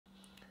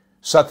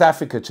South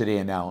Africa today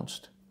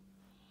announced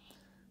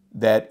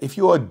that if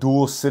you are a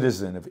dual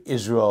citizen of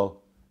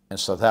Israel and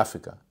South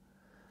Africa,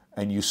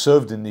 and you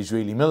served in the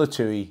Israeli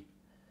military,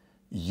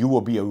 you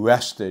will be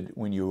arrested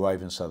when you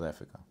arrive in South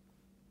Africa.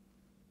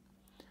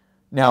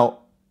 Now,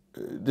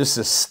 this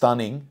is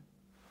stunning.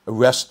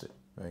 Arrested,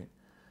 right?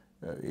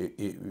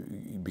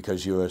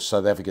 Because you're a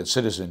South African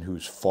citizen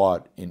who's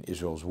fought in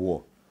Israel's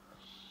war.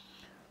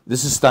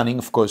 This is stunning.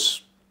 Of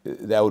course,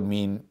 that would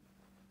mean,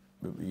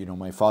 you know,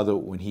 my father,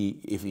 when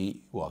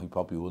he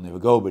probably will never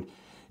go, but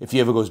if he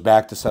ever goes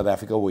back to South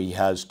Africa, where he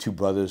has two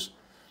brothers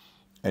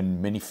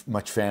and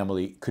much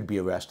family, could be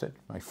arrested.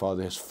 My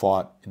father has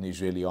fought in the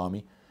Israeli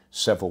army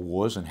several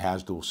wars and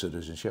has dual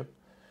citizenship.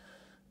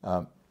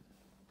 I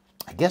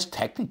guess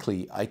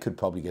technically I could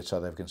probably get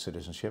South African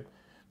citizenship.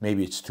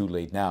 Maybe it's too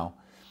late now,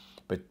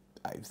 but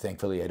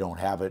thankfully I don't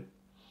have it.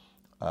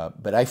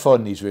 But I fought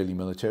in the Israeli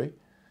military.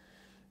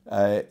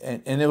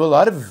 And there were a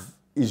lot of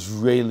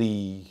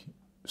Israeli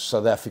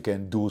South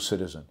African dual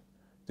citizen.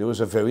 There was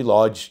a very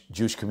large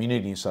Jewish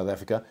community in South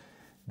Africa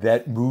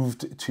that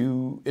moved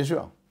to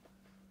Israel,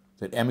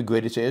 that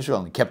emigrated to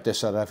Israel and kept their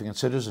South African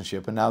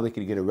citizenship, and now they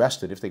could get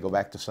arrested if they go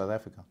back to South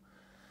Africa.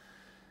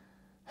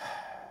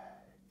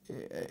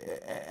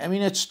 I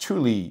mean, it's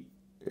truly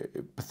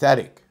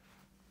pathetic.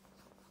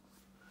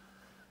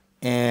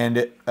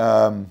 And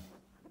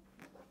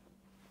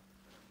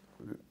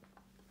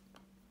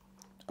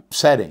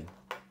upsetting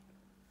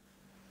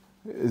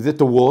that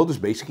the world is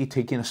basically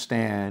taking a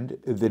stand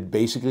that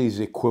basically is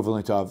the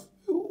equivalent of,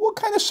 we'll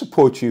kind of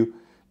support you,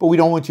 but we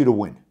don't want you to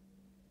win.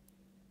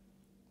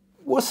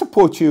 We'll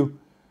support you,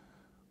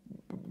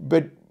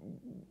 but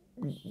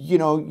you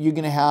know, you're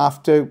gonna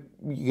have to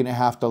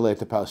let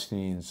the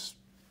Palestinians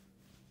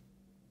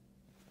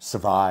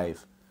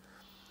survive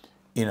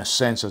in a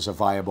sense as a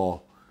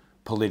viable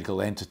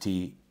political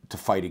entity to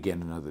fight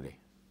again another day.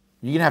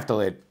 You're gonna have to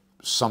let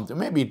something,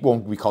 maybe it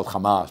won't be called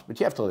Hamas, but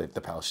you have to let the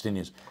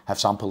Palestinians have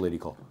some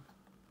political.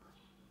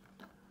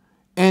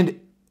 And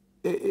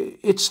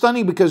it's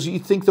stunning because you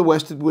think the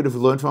West would have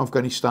learned from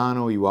Afghanistan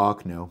or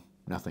Iraq. No,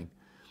 nothing.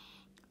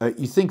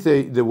 You think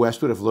the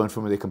West would have learned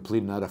from their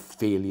complete and utter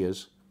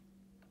failures.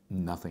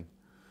 Nothing.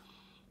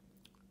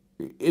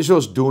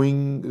 Israel's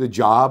doing the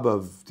job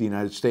of the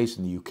United States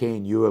and the UK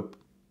and Europe.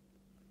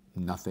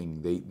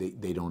 Nothing.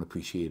 They don't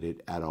appreciate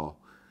it at all.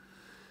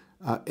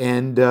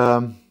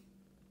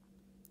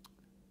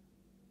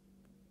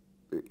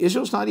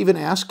 Israel's not even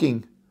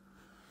asking.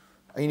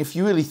 I mean, if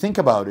you really think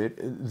about it,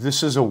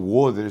 this is a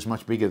war that is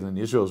much bigger than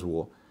Israel's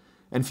war.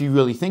 And if you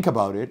really think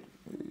about it,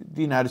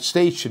 the United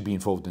States should be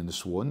involved in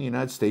this war, and the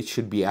United States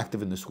should be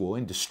active in this war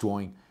in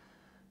destroying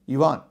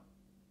Iran.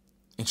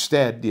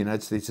 Instead, the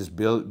United States is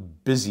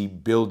busy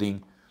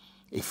building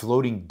a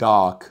floating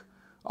dock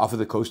off of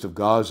the coast of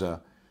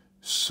Gaza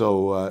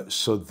so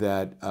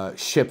that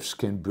ships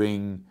can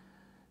bring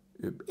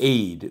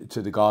aid to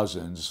the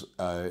Gazans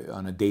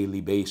on a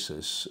daily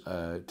basis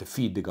to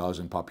feed the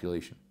Gazan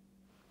population.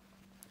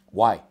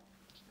 Why?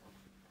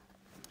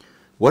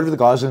 What have the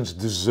Gazans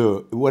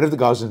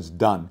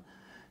done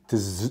to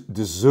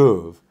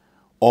deserve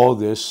all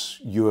this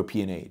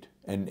European aid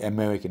and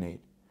American aid?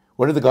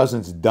 What have the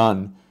Gazans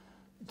done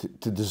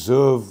to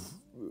deserve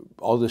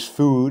all this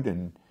food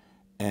and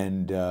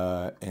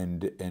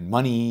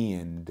money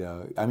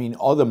I mean,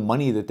 all the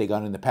money that they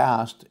got in the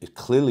past, it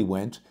clearly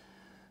went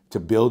to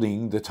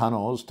building the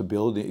tunnels, to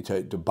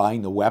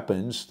buying the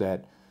weapons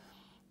that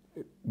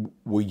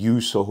were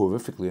used so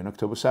horrifically on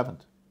October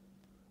 7th.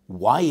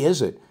 Why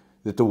is it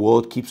that the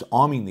world keeps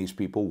arming these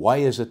people? Why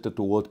is it that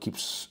the world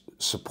keeps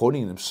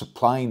supporting them,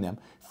 supplying them,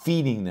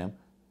 feeding them?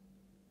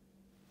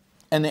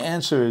 And the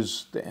answer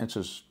is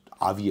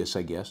obvious,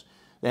 I guess.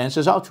 The answer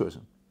is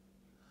altruism.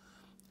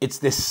 It's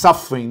their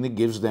suffering that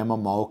gives them a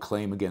moral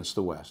claim against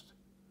the West.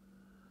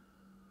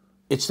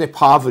 It's their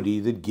poverty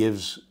that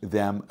gives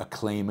them a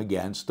claim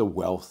against the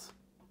wealth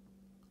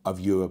of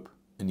Europe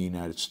and the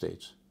United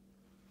States.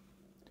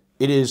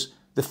 It is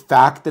the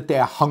fact that they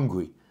are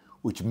hungry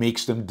which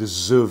makes them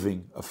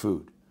deserving of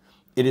food.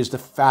 It is the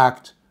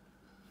fact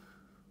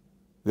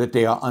that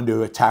they are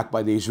under attack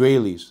by the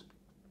Israelis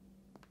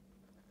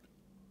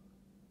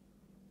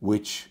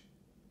which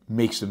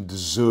makes them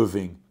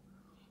deserving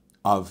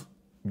of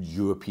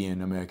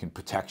European American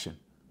protection.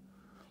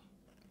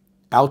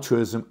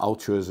 Altruism,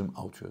 altruism,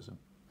 altruism.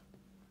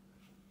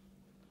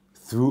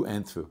 Through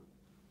and through.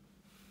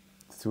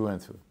 Through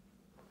and through.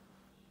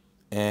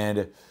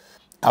 And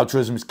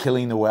altruism is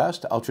killing the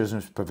West. Altruism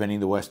is preventing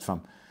the West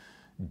from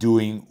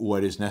doing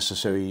what is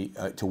necessary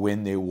to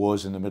win their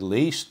wars in the Middle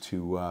East,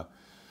 to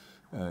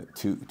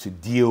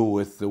deal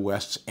with the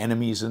West's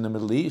enemies in the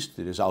Middle East.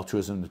 It is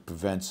altruism that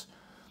prevents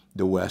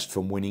the West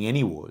from winning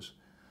any wars.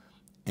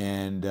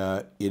 And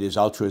it is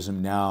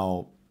altruism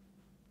now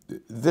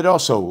that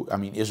also, I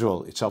mean,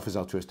 Israel itself is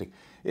altruistic.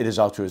 It is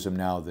altruism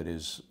now that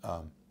is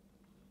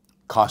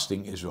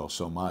costing Israel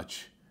so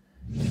much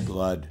in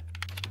blood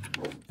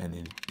and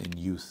in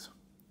youth.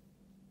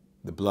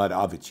 The blood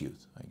of its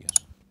youth, I guess.